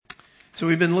So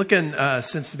we've been looking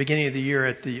since the beginning of the year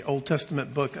at the Old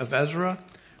Testament book of Ezra.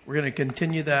 We're going to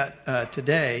continue that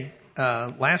today.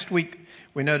 Last week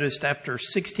we noticed after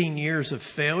 16 years of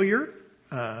failure,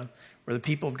 where the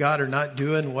people of God are not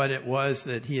doing what it was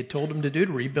that he had told them to do,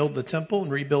 to rebuild the temple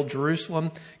and rebuild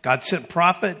Jerusalem, God sent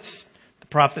prophets. The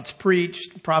prophets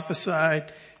preached,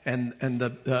 prophesied, and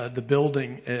the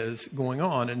building is going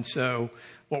on. And so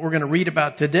what we're going to read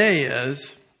about today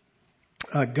is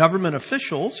government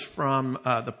officials from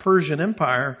the Persian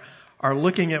Empire are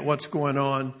looking at what's going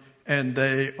on, and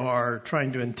they are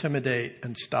trying to intimidate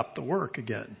and stop the work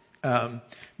again.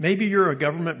 Maybe you're a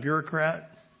government bureaucrat.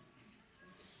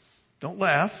 Don't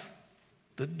laugh.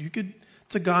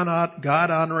 It's a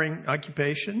God-honoring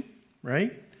occupation,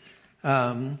 right?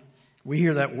 We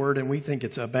hear that word and we think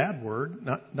it's a bad word.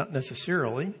 Not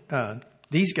necessarily.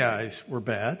 These guys were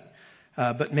bad.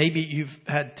 But maybe you've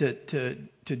had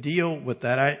to deal with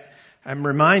that. I'm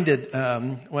reminded,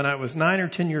 when I was 9 or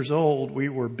 10 years old, we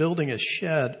were building a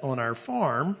shed on our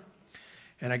farm,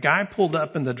 and a guy pulled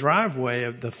up in the driveway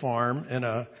of the farm in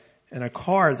a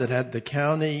car that had the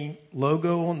county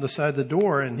logo on the side of the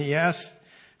door, and he asked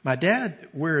my dad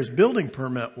where his building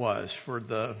permit was for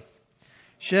the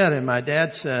shed, and my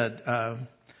dad said,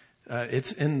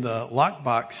 it's in the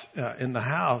lockbox in the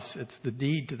house. It's the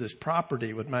deed to this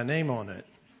property with my name on it.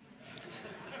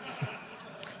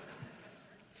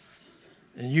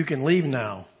 And you can leave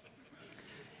now.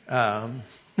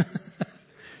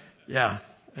 Yeah,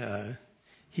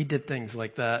 he did things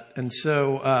like that. And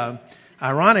so,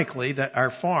 ironically, that our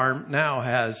farm now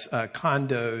has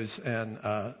condos and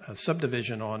a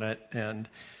subdivision on it. And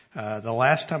the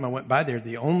last time I went by there,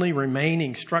 the only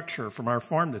remaining structure from our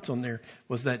farm that's on there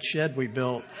was that shed we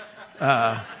built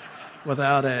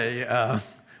without a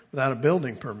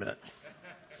building permit.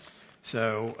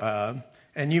 So,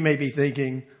 and you may be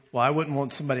thinking, well, I wouldn't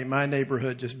want somebody in my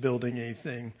neighborhood just building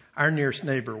anything. Our nearest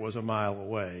neighbor was a mile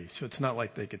away, so it's not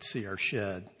like they could see our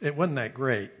shed. It wasn't that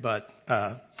great, but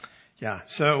yeah.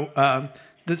 So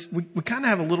we kind of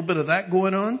have a little bit of that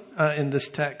going on in this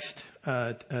text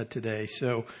today.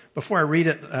 So before I read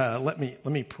it, let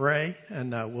me pray,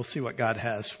 and we'll see what God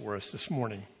has for us this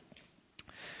morning.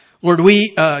 Lord,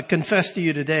 we confess to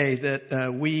you today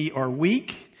that we are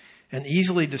weak and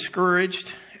easily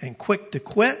discouraged and quick to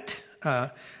quit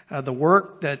the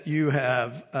work that you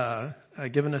have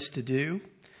given us to do,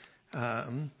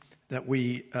 that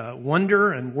we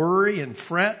wonder and worry and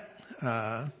fret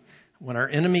when our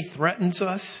enemy threatens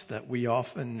us, that we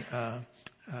often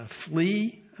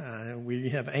flee. We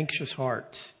have anxious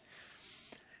hearts.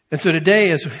 And so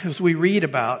today, as we read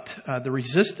about the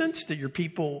resistance that your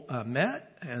people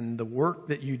met and the work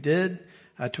that you did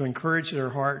to encourage their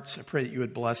hearts, I pray that you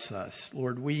would bless us.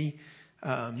 Lord, we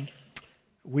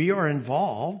are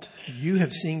involved. You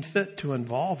have seen fit to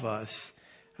involve us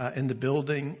in the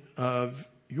building of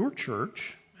your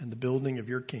church and the building of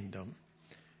your kingdom.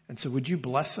 And so would you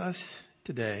bless us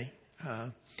today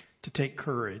to take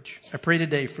courage. I pray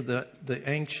today for the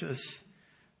anxious,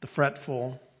 the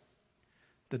fretful,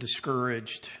 the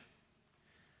discouraged,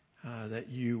 that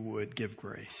you would give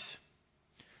grace.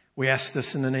 We ask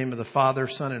this in the name of the Father,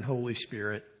 Son, and Holy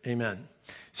Spirit. Amen.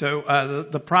 So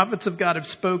the prophets of God have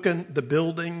spoken. The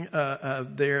building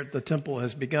there, the temple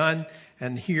has begun,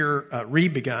 and here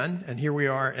re-begun. And here we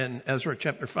are in Ezra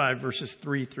chapter 5, verses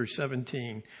 3 through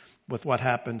 17, with what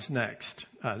happens next.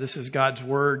 This is God's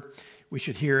word. We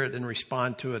should hear it and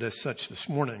respond to it as such this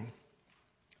morning.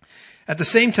 At the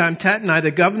same time, Tatnai,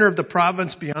 the governor of the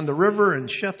province beyond the river, and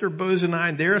Shethar-Bozenai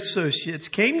and their associates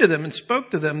came to them and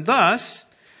spoke to them thus: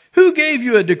 "Who gave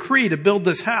you a decree to build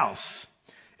this house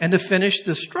and to finish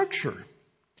this structure?"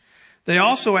 They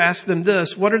also asked them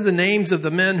this: "What are the names of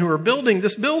the men who are building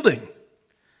this building?"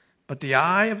 But the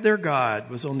eye of their God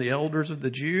was on the elders of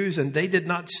the Jews, and they did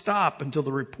not stop until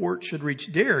the report should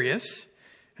reach Darius,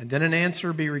 and then an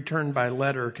answer be returned by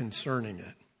letter concerning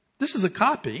it. This is a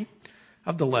copy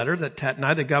of the letter that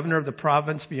Tatnai, the governor of the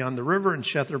province beyond the river, and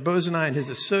Shethar-Bozenai and his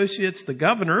associates, the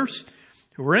governors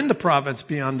who were in the province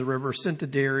beyond the river, sent to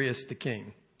Darius the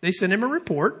king. They sent him a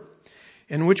report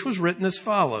in which was written as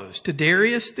follows: "To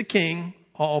Darius the king,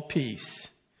 all peace.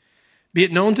 Be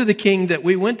it known to the king that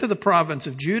we went to the province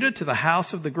of Judah, to the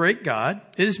house of the great God.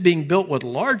 It is being built with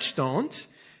large stones,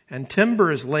 and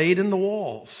timber is laid in the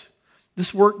walls.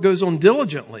 This work goes on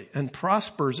diligently and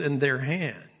prospers in their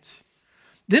hands.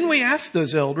 Then we asked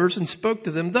those elders and spoke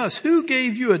to them thus: Who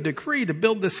gave you a decree to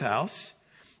build this house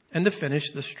and to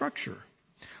finish the structure?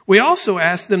 We also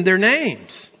asked them their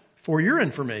names for your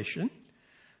information,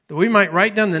 that we might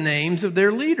write down the names of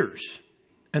their leaders.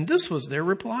 And this was their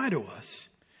reply to us: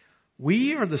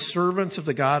 we are the servants of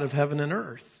the God of heaven and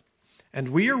earth, and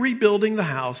we are rebuilding the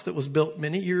house that was built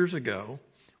many years ago,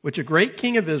 which a great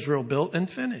king of Israel built and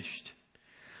finished.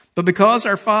 But because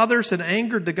our fathers had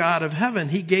angered the God of heaven,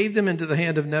 he gave them into the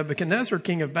hand of Nebuchadnezzar,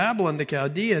 king of Babylon the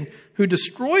Chaldean, who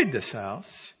destroyed this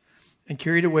house and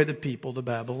carried away the people to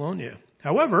Babylonia.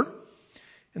 However,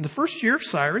 in the first year of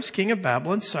Cyrus, king of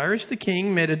Babylon, Cyrus the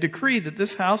king made a decree that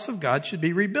this house of God should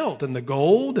be rebuilt, and the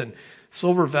gold and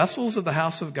silver vessels of the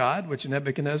house of God, which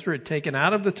Nebuchadnezzar had taken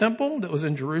out of the temple that was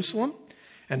in Jerusalem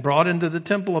and brought into the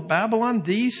temple of Babylon,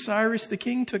 these Cyrus the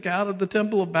king took out of the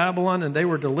temple of Babylon, and they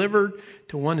were delivered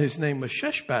to one whose name was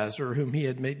Sheshbazzar, whom he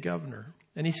had made governor.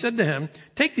 And he said to him,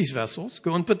 take these vessels,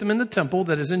 go and put them in the temple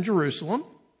that is in Jerusalem,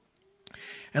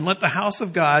 and let the house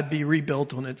of God be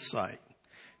rebuilt on its site.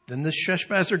 Then this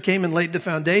Sheshbazzar came and laid the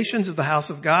foundations of the house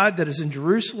of God that is in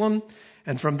Jerusalem,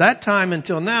 and from that time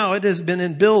until now it has been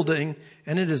in building,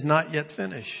 and it is not yet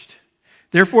finished.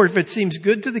 Therefore, if it seems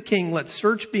good to the king, let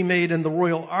search be made in the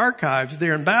royal archives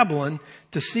there in Babylon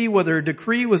to see whether a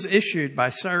decree was issued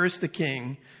by Cyrus the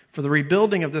king for the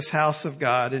rebuilding of this house of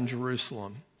God in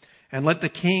Jerusalem. And let the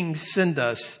king send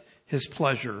us his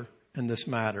pleasure in this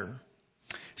matter.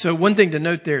 So one thing to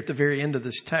note there at the very end of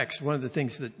this text, one of the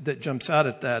things that jumps out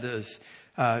at that is,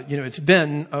 it's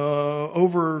been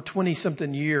over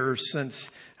 20-something years since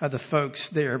the folks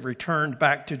there have returned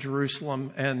back to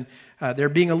Jerusalem, and they're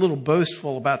being a little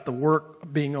boastful about the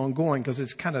work being ongoing because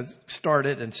it's kind of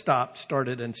started and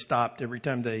stopped every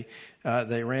time they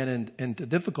ran into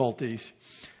difficulties.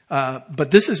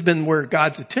 But this has been where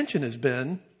God's attention has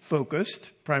been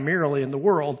focused primarily in the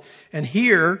world. And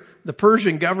here, the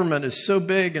Persian government is so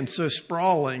big and so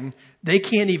sprawling, they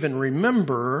can't even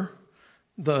remember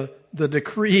the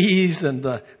decrees and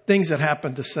the things that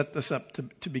happened to set this up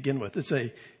to begin with. It's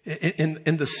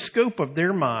in the scope of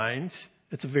their minds,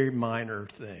 it's a very minor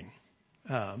thing.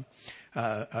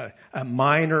 A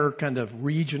minor kind of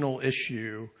regional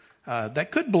issue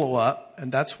that could blow up,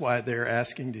 and that's why they're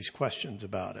asking these questions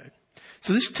about it.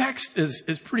 So this text is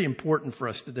pretty important for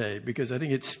us today because I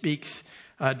think it speaks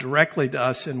directly to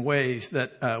us in ways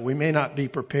that we may not be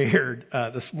prepared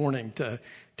this morning to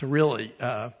really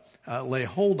lay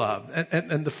hold of.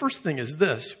 And the first thing is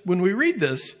this. When we read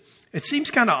this, it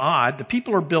seems kind of odd. The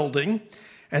people are building,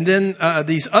 and then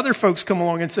these other folks come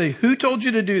along and say, who told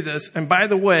you to do this? And by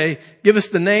the way, give us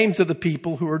the names of the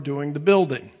people who are doing the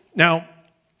building. Now,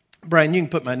 Brian, you can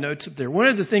put my notes up there. One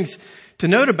of the things to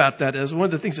note about that is, one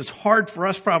of the things that's hard for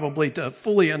us probably to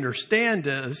fully understand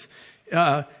is,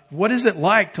 what is it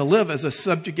like to live as a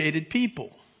subjugated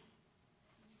people?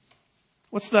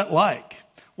 What's that like?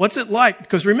 What's it like?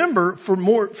 Because remember,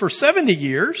 for 70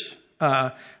 years,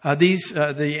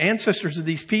 the ancestors of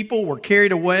these people were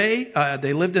carried away.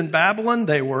 They lived in Babylon.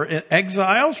 They were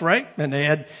exiles, right? And they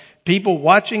had people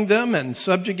watching them and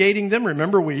subjugating them.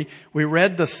 Remember, we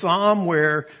read the Psalm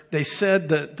where they said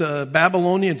that the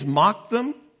Babylonians mocked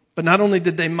them. But not only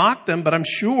did they mock them, but I'm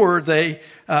sure they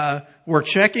were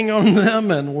checking on them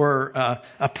and were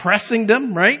oppressing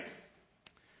them, right?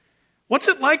 What's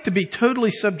it like to be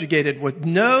totally subjugated with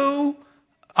no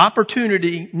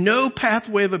opportunity, no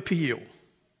pathway of appeal?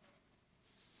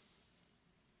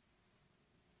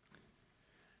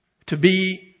 To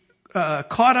be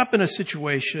caught up in a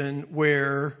situation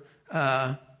where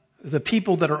the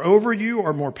people that are over you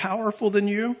are more powerful than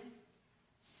you.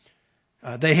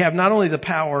 They have not only the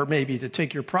power maybe to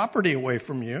take your property away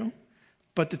from you,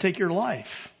 but to take your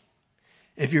life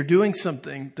if you're doing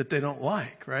something that they don't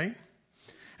like, right?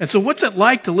 And so what's it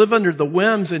like to live under the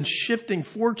whims and shifting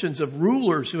fortunes of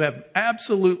rulers who have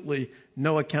absolutely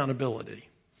no accountability?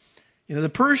 You know, the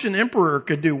Persian emperor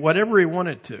could do whatever he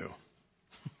wanted to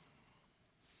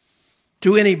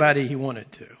anybody he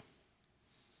wanted to.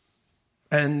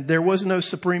 And there was no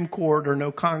Supreme Court or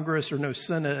no Congress or no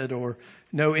Senate or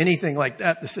no anything like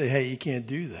that to say, hey, you can't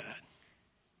do that.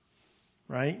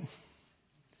 Right?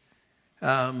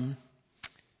 A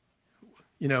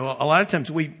lot of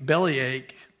times we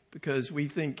bellyache because we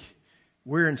think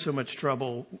we're in so much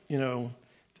trouble. You know,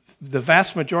 the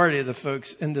vast majority of the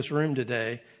folks in this room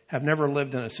today have never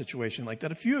lived in a situation like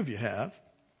that. A few of you have.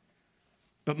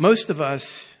 But most of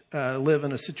us live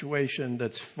in a situation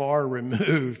that's far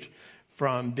removed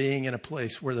from being in a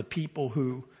place where the people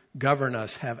who govern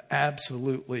us have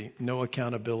absolutely no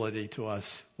accountability to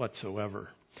us whatsoever.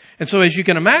 And so as you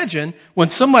can imagine, when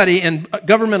somebody in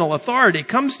governmental authority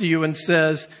comes to you and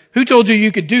says, who told you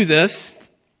you could do this?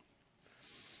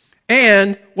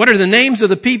 And what are the names of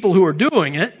the people who are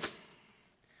doing it?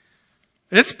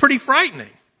 It's pretty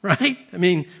frightening, right? I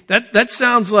mean, that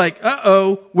sounds like,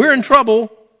 we're in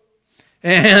trouble.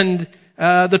 And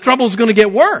the trouble's going to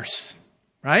get worse,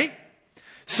 right?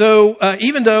 So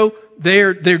even though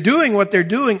they're doing what they're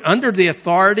doing under the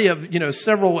authority of,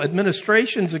 several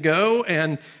administrations ago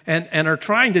and are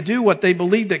trying to do what they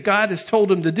believe that God has told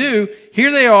them to do,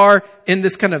 here they are in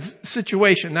this kind of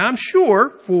situation. Now, I'm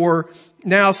sure for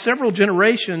now several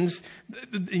generations,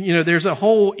 there's a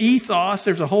whole ethos,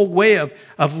 there's a whole way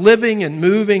of living and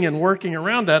moving and working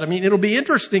around that. I mean, it'll be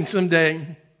interesting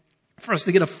someday for us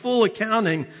to get a full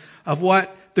accounting of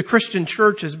what the Christian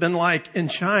church has been like in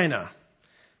China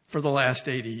for the last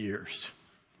 80 years,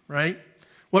 right?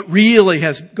 What really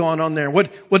has gone on there?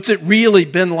 What's it really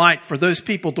been like for those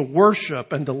people to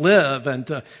worship and to live and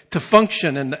to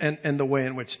function in the way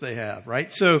in which they have,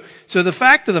 right? So the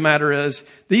fact of the matter is,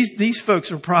 these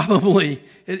folks are probably,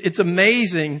 it's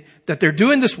amazing that they're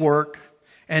doing this work,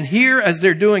 and here as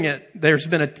they're doing it, there's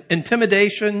been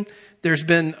intimidation, there's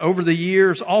been over the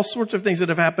years all sorts of things that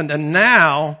have happened, and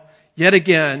now, yet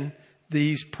again,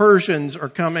 these Persians are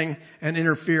coming and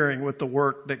interfering with the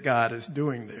work that God is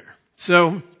doing there.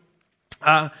 So,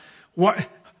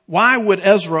 why would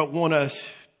Ezra want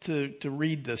us to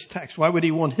read this text? Why would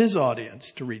he want his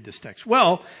audience to read this text?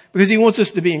 Well, because he wants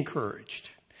us to be encouraged.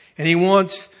 And he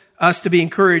wants us to be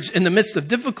encouraged in the midst of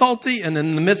difficulty and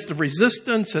in the midst of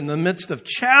resistance and in the midst of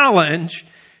challenge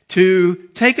to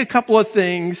take a couple of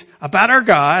things about our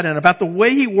God and about the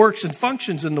way he works and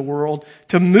functions in the world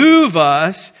to move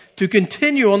us to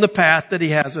continue on the path that he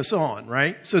has us on,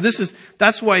 right? So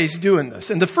that's why he's doing this.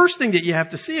 And the first thing that you have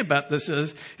to see about this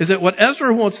is that what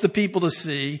Ezra wants the people to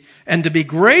see and to be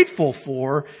grateful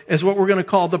for is what we're going to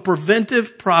call the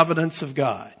preventive providence of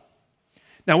God.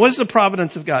 Now, what is the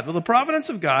providence of God? Well, the providence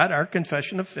of God, our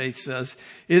confession of faith says,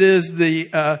 it is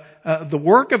the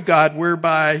work of God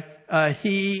whereby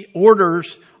he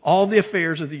orders all the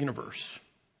affairs of the universe,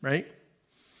 right?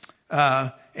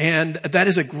 And that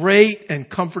is a great and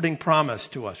comforting promise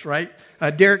to us, right?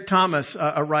 Derek Thomas,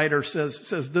 a writer,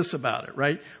 says this about it,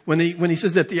 right? When he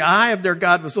says that the eye of their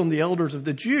God was on the elders of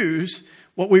the Jews,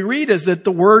 what we read is that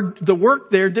the work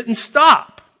there didn't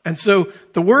stop. And so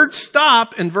the word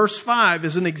stop in verse 5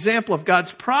 is an example of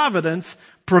God's providence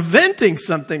preventing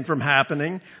something from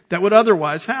happening that would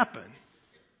otherwise happen.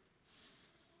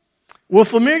 We're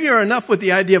familiar enough with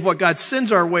the idea of what God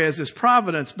sends our way as his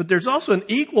providence, but there's also an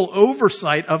equal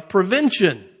oversight of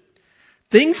prevention.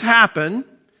 Things happen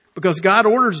because God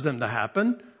orders them to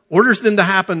happen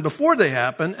before they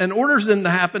happen, and orders them to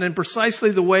happen in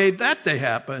precisely the way that they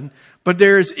happen. But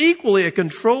there is equally a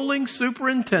controlling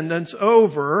superintendence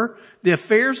over the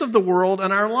affairs of the world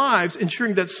and our lives,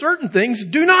 ensuring that certain things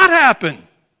do not happen.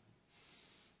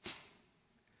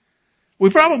 We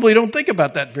probably don't think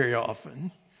about that very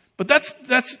often. But that's,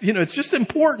 it's just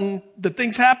important that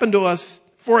things happen to us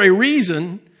for a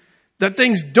reason, that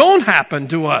things don't happen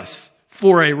to us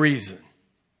for a reason,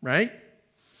 right?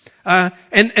 And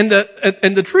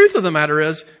the truth of the matter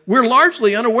is, we're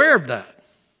largely unaware of that.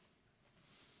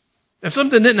 If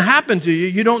something didn't happen to you,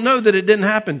 you don't know that it didn't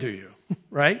happen to you,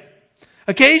 right?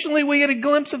 Occasionally we get a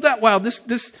glimpse of that. Wow,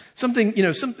 this something,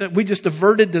 we just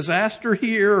averted disaster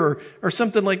here or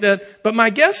something like that. But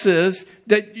my guess is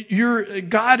that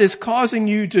God is causing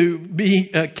you to be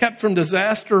kept from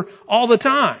disaster all the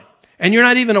time. And you're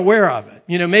not even aware of it.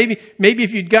 Maybe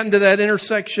if you'd gotten to that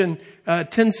intersection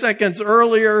 10 seconds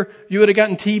earlier, you would have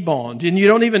gotten T-boned, and you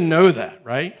don't even know that,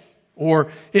 right?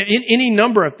 Or any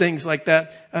number of things like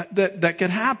that that could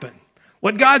happen.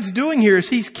 What God's doing here is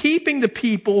he's keeping the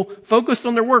people focused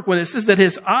on their work. When it says that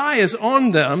his eye is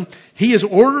on them, he is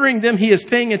ordering them, he is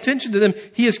paying attention to them,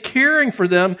 he is caring for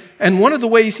them. And one of the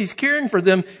ways he's caring for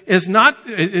them is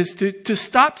to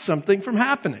stop something from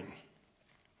happening.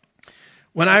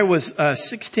 When I was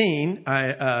 16,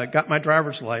 I got my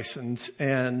driver's license,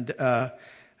 and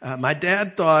my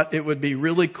dad thought it would be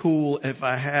really cool if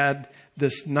I had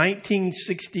this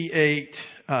 1968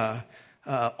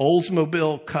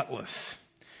 Oldsmobile Cutlass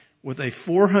with a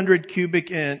 400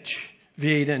 cubic inch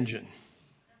V8 engine.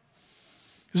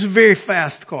 It was a very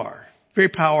fast car, very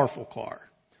powerful car.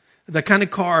 The kind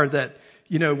of car that,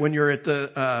 when you're at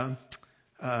the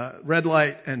red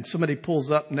light and somebody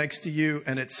pulls up next to you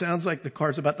and it sounds like the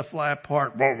car's about to fly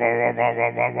apart,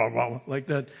 like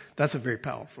that. That's a very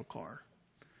powerful car.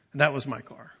 And that was my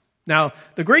car. Now,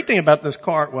 the great thing about this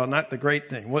car, well, not the great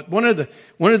thing. One of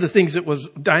the things that was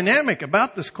dynamic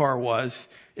about this car was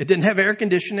it didn't have air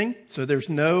conditioning, so there's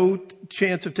no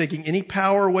chance of taking any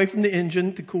power away from the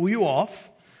engine to cool you off.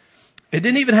 It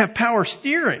didn't even have power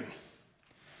steering.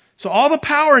 So all the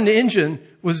power in the engine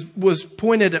was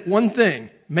pointed at one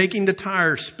thing, making the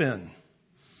tires spin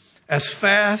as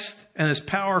fast and as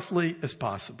powerfully as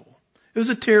possible. It was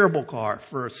a terrible car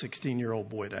for a 16-year-old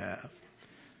boy to have.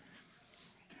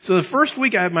 So the first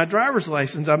week I had my driver's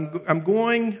license, I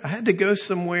had to go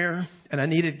somewhere and I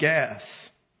needed gas.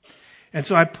 And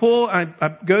so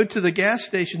I go to the gas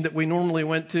station that we normally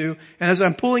went to. And as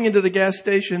I'm pulling into the gas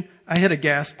station, I hit a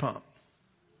gas pump.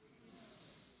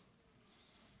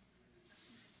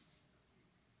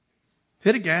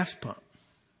 Hit a gas pump.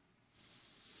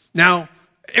 Now,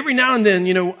 every now and then,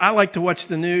 I like to watch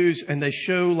the news and they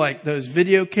show like those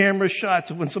video camera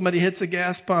shots of when somebody hits a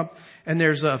gas pump and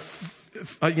there's a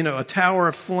tower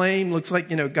of flame. Looks like,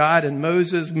 God and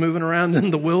Moses moving around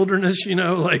in the wilderness,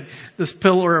 like this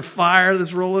pillar of fire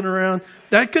that's rolling around.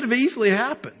 That could have easily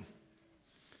happened.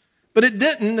 But it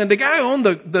didn't. And the guy on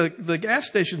the gas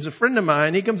station's a friend of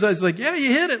mine. He comes out, he's like, yeah, you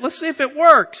hit it. Let's see if it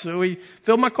works. So he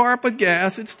filled my car up with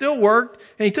gas. It still worked.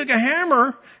 And he took a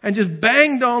hammer and just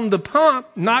banged on the pump,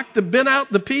 knocked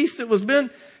the piece that was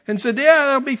bent, and said, yeah,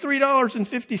 that'll be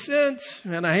 $3.50.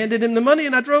 And I handed him the money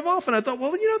and I drove off. And I thought,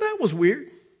 well, that was weird.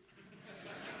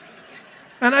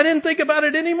 And I didn't think about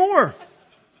it anymore.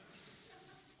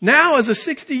 Now, as a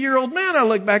 60-year-old man, I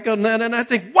look back on that and I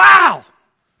think, wow!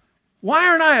 Why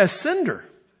aren't I a cinder?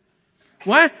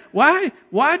 Why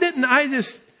didn't I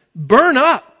just burn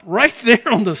up right there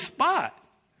on the spot?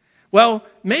 Well,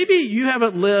 maybe you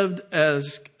haven't lived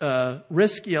as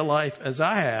risky a life as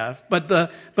I have, but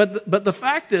the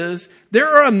fact is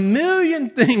there are a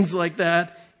million things like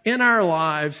that in our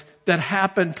lives that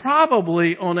happen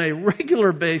probably on a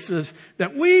regular basis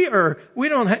that we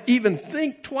don't even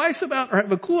think twice about or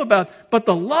have a clue about, but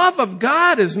the love of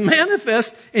God is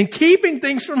manifest in keeping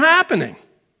things from happening.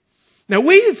 Now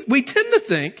we tend to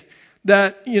think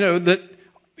that,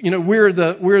 we're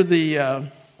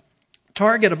the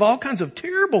target of all kinds of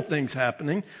terrible things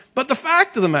happening, but the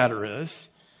fact of the matter is,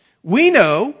 we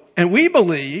know and we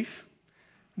believe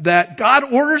that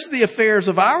God orders the affairs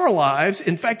of our lives.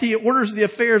 In fact, He orders the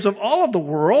affairs of all of the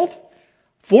world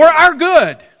for our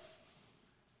good.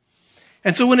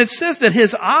 And so when it says that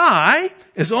His eye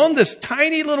is on this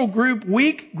tiny little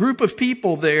weak group of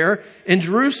people there in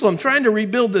Jerusalem trying to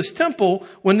rebuild this temple,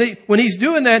 when He's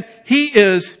doing that, He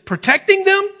is protecting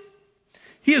them.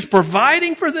 He is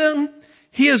providing for them.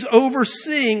 He is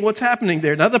overseeing what's happening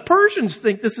there. Now the Persians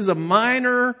think this is a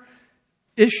minor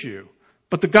issue.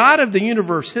 But the God of the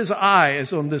universe, His eye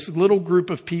is on this little group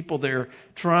of people there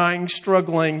trying,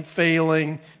 struggling,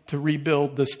 failing to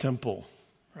rebuild this temple,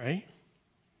 right?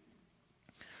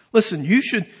 Listen, you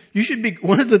should be,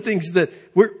 one of the things that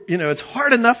it's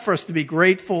hard enough for us to be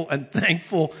grateful and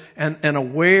thankful and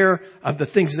aware of the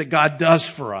things that God does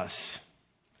for us.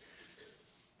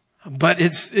 But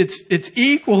it's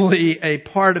equally a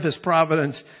part of His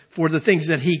providence for the things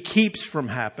that He keeps from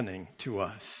happening to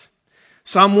us.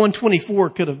 Psalm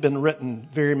 124 could have been written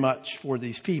very much for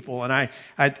these people, and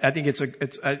I think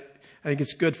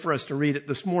it's good for us to read it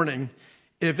this morning.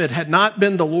 If it had not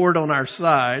been the Lord on our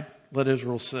side, let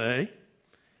Israel say,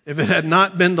 if it had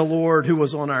not been the Lord who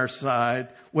was on our side,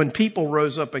 when people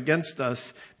rose up against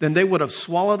us, then they would have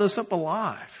swallowed us up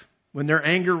alive when their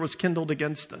anger was kindled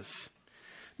against us.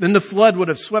 Then the flood would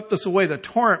have swept us away. The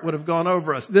torrent would have gone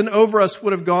over us. Then over us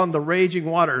would have gone the raging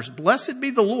waters. Blessed be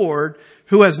the Lord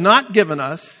who has not given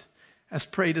us as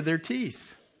prey to their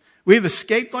teeth. We've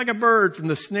escaped like a bird from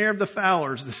the snare of the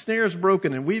fowlers. The snare is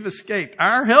broken and we've escaped.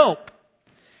 Our help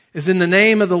is in the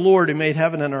name of the Lord who made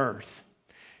heaven and earth.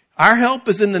 Our help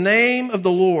is in the name of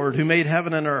the Lord who made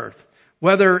heaven and earth.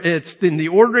 Whether it's in the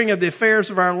ordering of the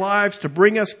affairs of our lives to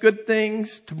bring us good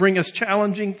things, to bring us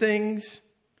challenging things,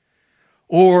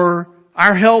 or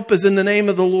our help is in the name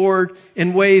of the Lord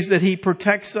in ways that He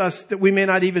protects us that we may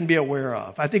not even be aware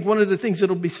of. I think one of the things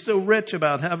that'll be so rich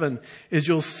about heaven is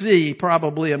you'll see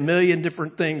probably a million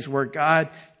different things where God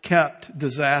kept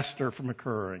disaster from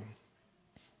occurring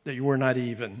that you were not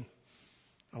even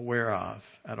aware of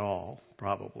at all,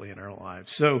 probably in our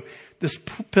lives. So this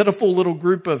pitiful little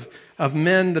group of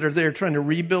men that are there trying to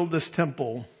rebuild this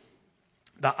temple,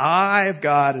 the eye of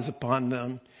God is upon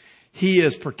them. He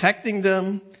is protecting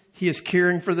them, He is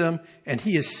caring for them, and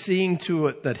He is seeing to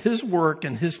it that His work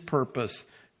and His purpose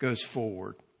goes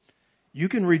forward. You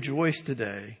can rejoice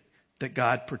today that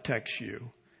God protects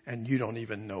you and you don't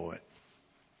even know it.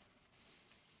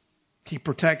 He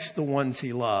protects the ones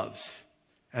He loves,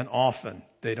 and often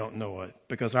they don't know it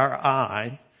because our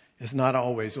eye is not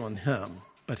always on Him,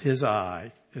 but His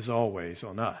eye is always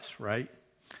on us, right?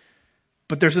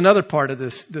 But there's another part of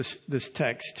this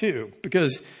text too,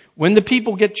 because when the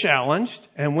people get challenged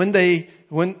and when the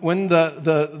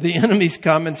enemies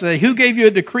come and say, who gave you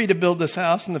a decree to build this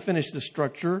house and to finish the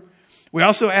structure? We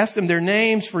also ask them their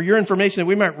names for your information that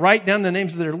we might write down the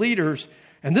names of their leaders.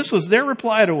 And this was their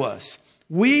reply to us.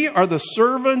 We are the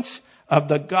servants of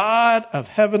the God of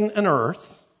heaven and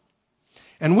earth.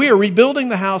 And we are rebuilding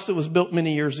the house that was built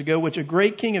many years ago, which a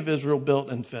great king of Israel built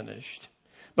and finished.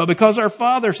 But because our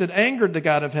fathers had angered the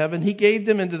God of heaven, he gave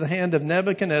them into the hand of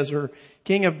Nebuchadnezzar,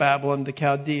 king of Babylon, the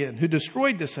Chaldean, who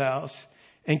destroyed this house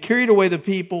and carried away the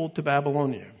people to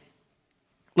Babylonia.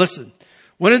 Listen,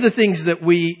 one of the things that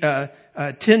we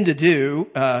tend to do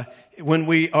when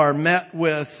we are met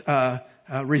with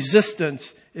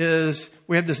resistance is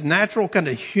we have this natural kind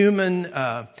of human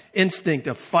instinct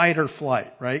of fight or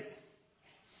flight, right?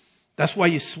 That's why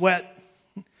you sweat.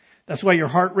 That's why your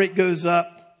heart rate goes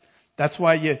up. That's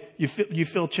why you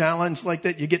feel challenged like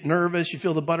that. You get nervous. You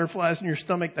feel the butterflies in your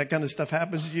stomach. That kind of stuff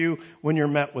happens to you when you're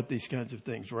met with these kinds of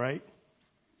things, right?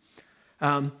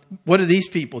 What do these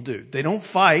people do? They don't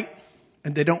fight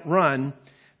and they don't run.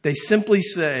 They simply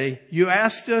say, you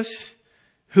asked us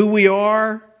who we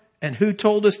are and who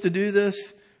told us to do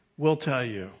this. We'll tell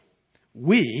you.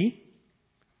 We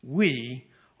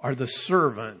are the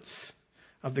servants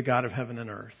of the God of heaven and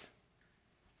earth.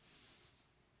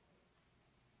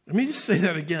 Let me just say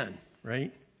that again,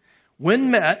 right? When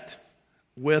met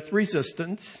with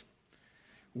resistance,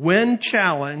 when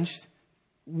challenged,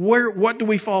 what do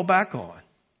we fall back on?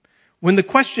 When the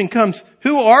question comes,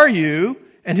 who are you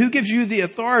and who gives you the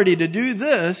authority to do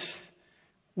this?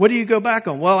 What do you go back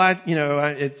on? Well,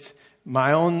 it's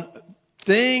my own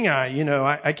thing.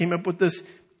 I came up with this.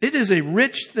 It is a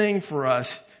rich thing for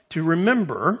us to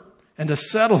remember and to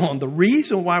settle on. The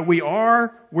reason why we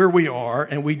are where we are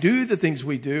and we do the things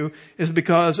we do is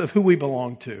because of who we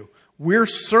belong to. We're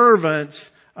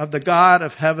servants of the God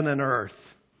of heaven and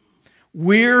earth.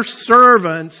 We're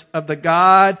servants of the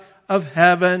God of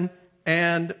heaven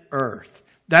and earth.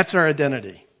 That's our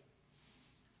identity.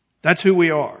 That's who we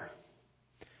are.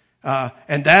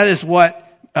 And that is what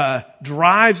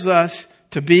drives us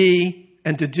to be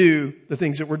and to do the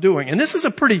things that we're doing. And this is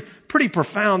a pretty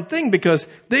profound thing because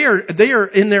they are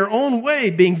in their own way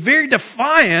being very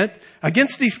defiant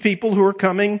against these people who are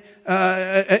coming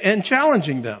and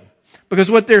challenging them. Because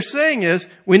what they're saying is,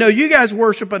 we know you guys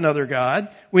worship another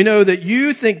God. We know that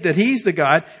you think that he's the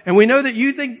God. And we know that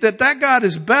you think that that God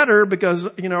is better because,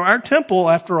 our temple,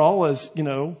 after all, is,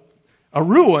 a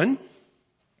ruin.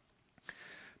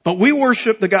 But we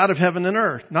worship the God of heaven and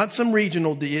earth, not some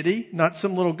regional deity, not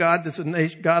some little God that's a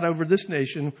God over this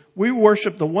nation. We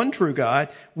worship the one true God.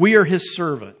 We are his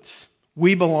servants.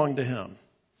 We belong to him.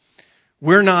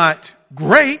 We're not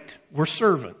great. We're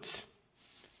servants.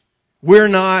 We're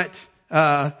not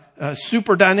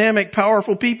super dynamic,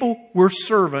 powerful people. We're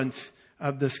servants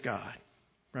of this God,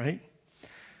 right?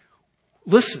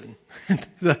 Listen,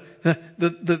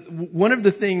 one of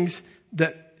the things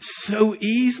that so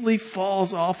easily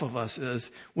falls off of us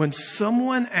is when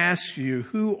someone asks you,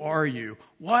 who are you?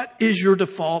 What is your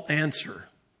default answer?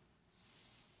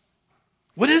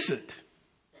 What is it?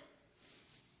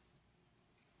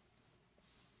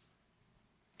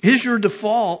 Is your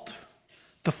default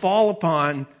to fall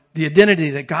upon the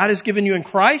identity that God has given you in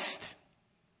Christ?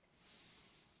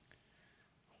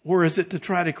 Or is it to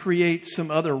try to create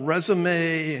some other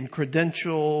resume and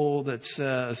credential that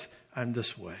says, I'm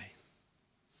this way?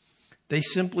 They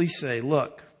simply say,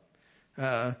 look,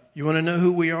 you want to know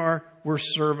who we are? We're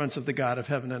servants of the God of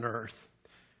heaven and earth.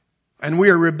 And we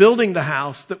are rebuilding the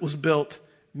house that was built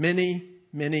many,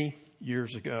 many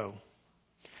years ago.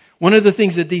 One of the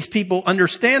things that these people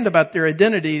understand about their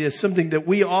identity is something that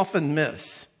we often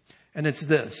miss. And it's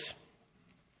this.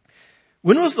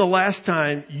 When was the last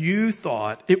time you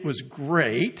thought it was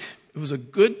great, it was a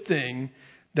good thing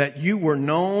that you were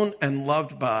known and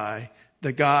loved by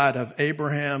the God of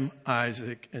Abraham,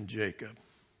 Isaac, and Jacob?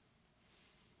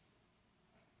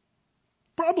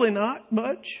 Probably not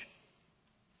much.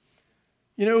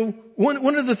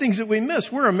 One of the things that we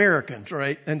miss, we're Americans,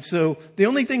 right? And so the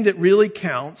only thing that really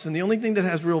counts and the only thing that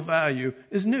has real value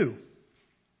is new.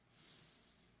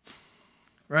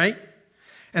 Right?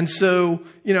 And so,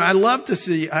 I love to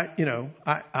see, I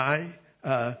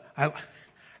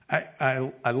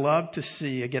love to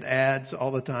see, I get ads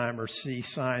all the time or see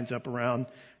signs up around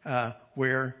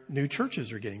where new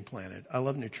churches are getting planted. I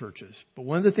love new churches. But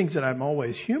one of the things that I'm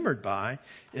always humored by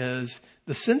is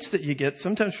the sense that you get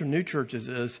sometimes from new churches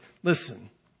is, listen,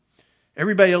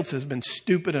 everybody else has been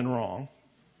stupid and wrong.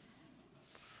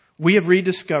 We have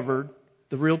rediscovered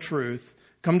the real truth.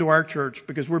 Come to our church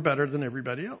because we're better than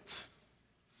everybody else.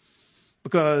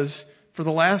 Because for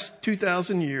the last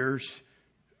 2,000 years,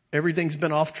 everything's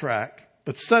been off track.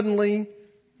 But suddenly,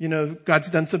 God's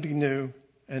done something new.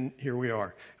 And here we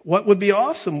are. What would be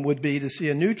awesome would be to see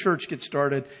a new church get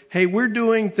started. Hey, we're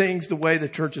doing things the way the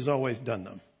church has always done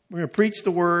them. We're going to preach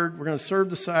the word. We're going to serve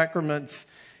the sacraments.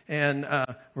 And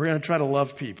we're going to try to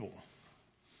love people.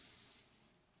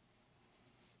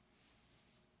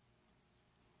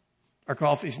 Our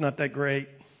coffee's not that great.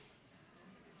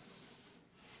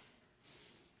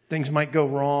 Things might go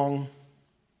wrong.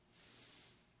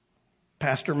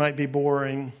 Pastor might be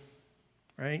boring.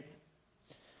 Right?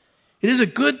 It is a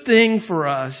good thing for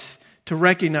us to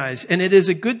recognize, and it is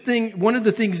a good thing. One of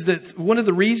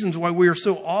the reasons why we are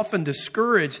so often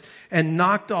discouraged and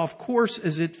knocked off course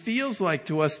is it feels like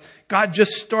to us, God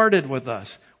just started with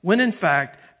us. When in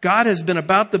fact, God has been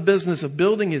about the business of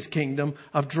building his kingdom,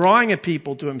 of drawing a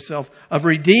people to himself, of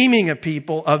redeeming a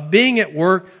people, of being at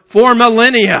work for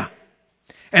millennia.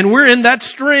 And we're in that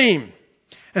stream.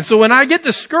 And so when I get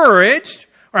discouraged,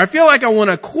 or I feel like I want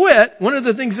to quit, one of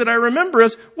the things that I remember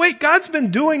is, wait, God's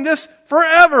been doing this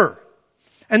forever.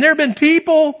 And there have been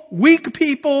people, weak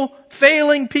people,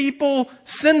 failing people,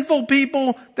 sinful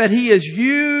people that he has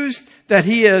used, that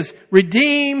he has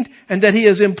redeemed, and that he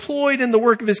has employed in the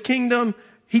work of his kingdom.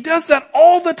 He does that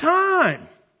all the time.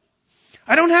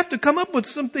 I don't have to come up with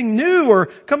something new or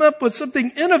come up with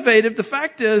something innovative. The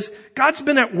fact is, God's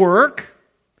been at work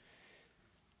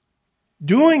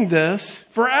doing this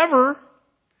forever.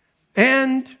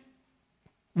 And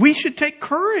we should take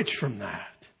courage from that.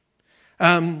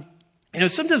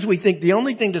 Sometimes we think the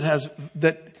only thing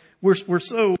that we're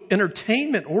so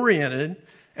entertainment oriented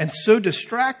and so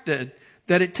distracted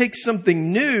that it takes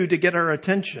something new to get our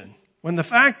attention. When the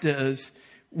fact is,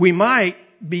 we might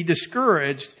be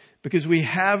discouraged because we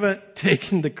haven't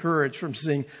taken the courage from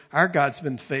seeing our God's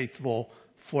been faithful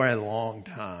for a long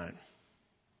time.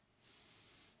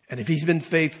 And if he's been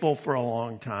faithful for a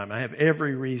long time, I have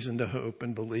every reason to hope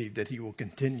and believe that he will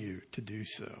continue to do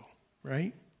so.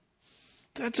 Right?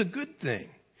 That's a good thing.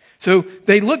 So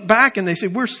they look back and they say,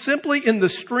 we're simply in the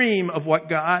stream of what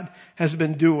God has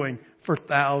been doing for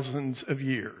thousands of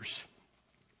years.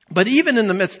 But even in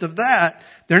the midst of that,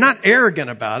 they're not arrogant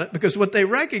about it, because what they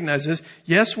recognize is,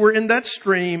 yes, we're in that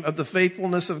stream of the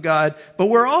faithfulness of God, but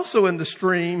we're also in the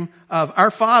stream of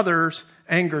our fathers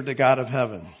angered the God of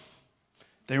heaven.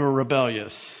 They were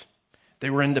rebellious. They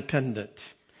were independent.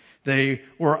 They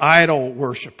were idol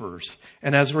worshipers.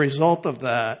 And as a result of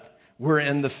that, we're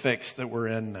in the fix that we're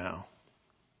in now.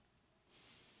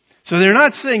 So they're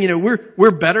not saying,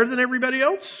 we're better than everybody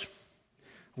else.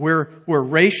 We're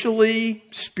racially,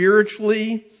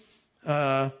 spiritually,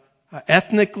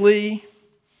 ethnically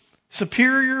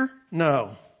superior.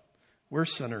 No, we're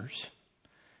sinners.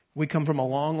 We come from a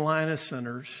long line of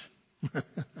sinners.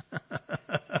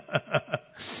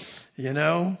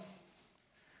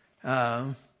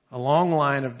 A long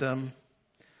line of them.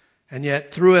 And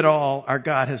yet through it all, our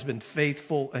God has been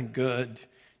faithful and good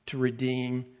to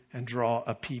redeem and draw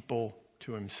a people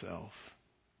to himself.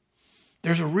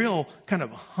 There's a real kind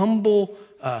of humble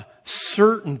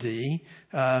certainty,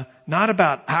 not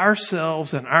about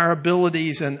ourselves and our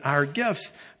abilities and our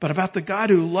gifts, but about the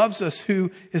God who loves us,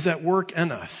 who is at work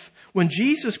in us. When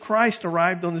Jesus Christ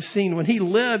arrived on the scene, when he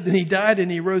lived and he died and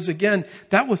he rose again,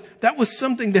 that was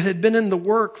something that had been in the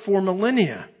work for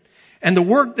millennia. And the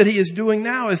work that he is doing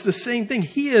now is the same thing.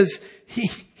 He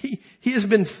has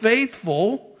been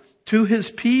faithful to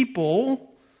his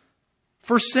people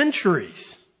for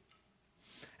centuries.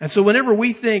 And so whenever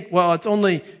we think, well, it's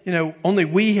only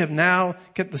we have now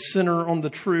kept the sinner on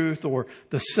the truth or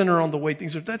the sinner on the way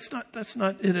things are, that's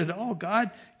not it at all.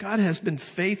 God has been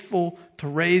faithful to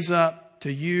raise up,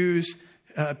 to use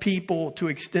people to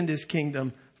extend his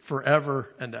kingdom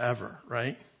forever and ever,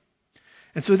 right?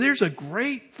 And so there's a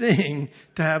great thing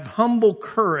to have humble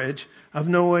courage of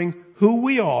knowing who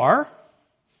we are,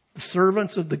 the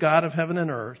servants of the God of heaven and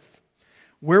earth.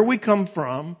 Where we come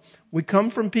from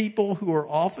people who are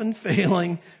often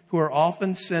failing, who are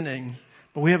often sinning,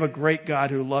 but we have a great God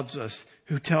who loves us,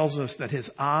 who tells us that his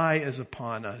eye is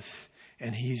upon us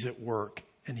and he's at work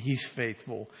and he's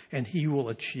faithful and he will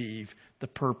achieve the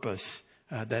purpose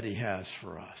that he has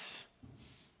for us.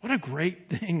 What a great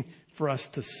thing for us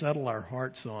to settle our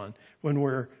hearts on when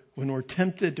we're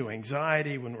tempted to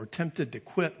anxiety, when we're tempted to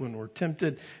quit, when we're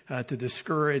tempted to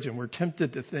discourage, and we're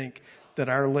tempted to think that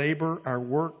our labor, our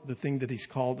work, the thing that he's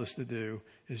called us to do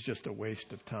is just a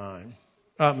waste of time.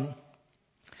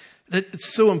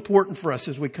 It's so important for us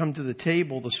as we come to the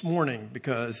table this morning,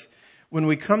 because when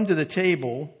we come to the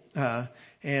table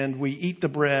and we eat the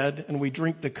bread and we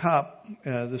drink the cup,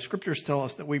 the scriptures tell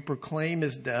us that we proclaim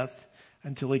his death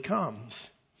until he comes.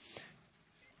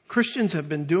 Christians have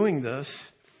been doing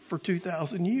this for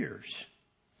 2,000 years.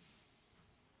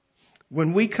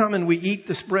 When we come and we eat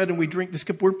this bread and we drink this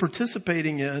cup, we're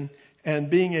participating in and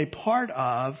being a part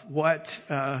of what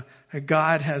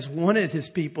God has wanted his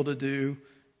people to do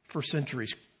for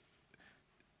centuries.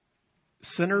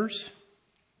 Sinners,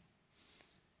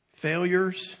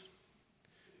 failures,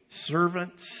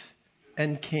 servants,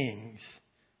 and kings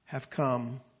have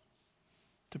come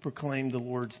to proclaim the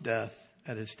Lord's death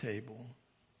at his table.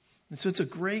 And so it's a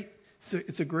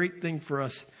great thing for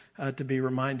us to be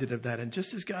reminded of that. And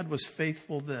just as God was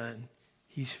faithful then,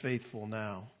 he's faithful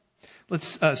now.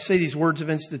 Let's say these words of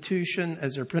institution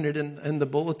as they're printed in the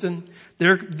bulletin.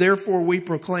 Therefore we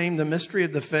proclaim the mystery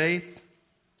of the faith.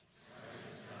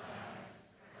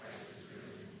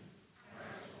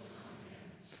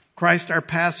 Christ our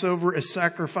Passover is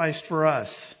sacrificed for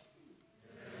us.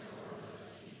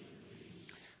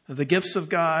 The gifts of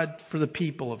God for the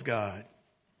people of God.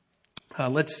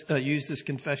 Let's use this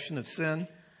confession of sin,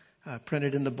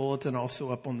 printed in the bulletin,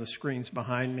 also up on the screens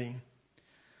behind me.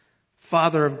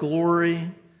 Father of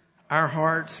glory, our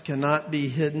hearts cannot be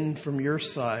hidden from your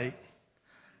sight.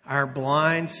 Our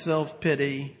blind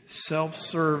self-pity,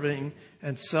 self-serving,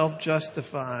 and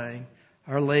self-justifying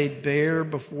are laid bare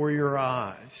before your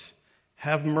eyes.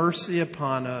 Have mercy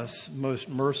upon us, most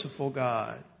merciful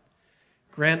God.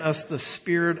 Grant us the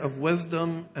spirit of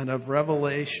wisdom and of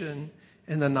revelation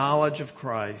in the knowledge of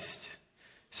Christ,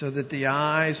 so that the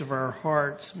eyes of our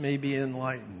hearts may be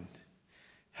enlightened.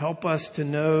 Help us to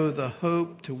know the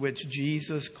hope to which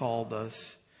Jesus called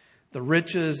us, the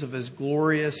riches of his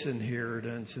glorious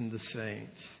inheritance in the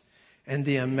saints, and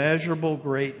the immeasurable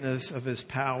greatness of his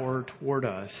power toward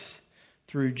us,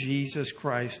 through Jesus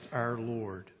Christ our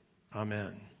Lord.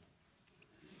 Amen.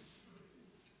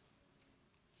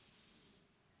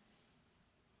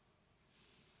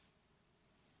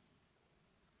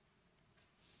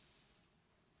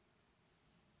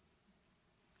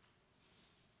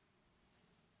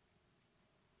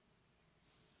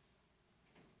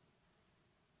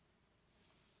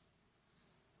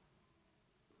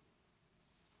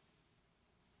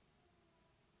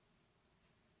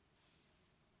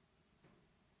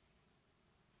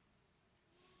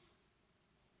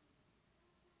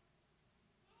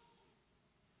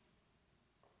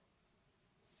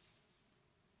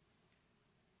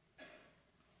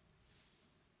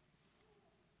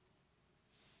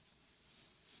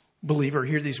 Believer,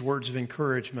 hear these words of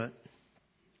encouragement.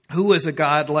 Who is a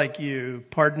God like you,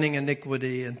 pardoning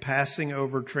iniquity and passing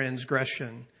over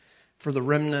transgression for the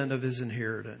remnant of his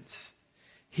inheritance?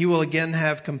 He will again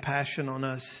have compassion on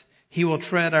us. He will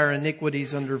tread our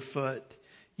iniquities underfoot.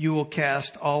 You will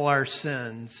cast all our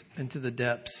sins into the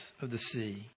depths of the sea.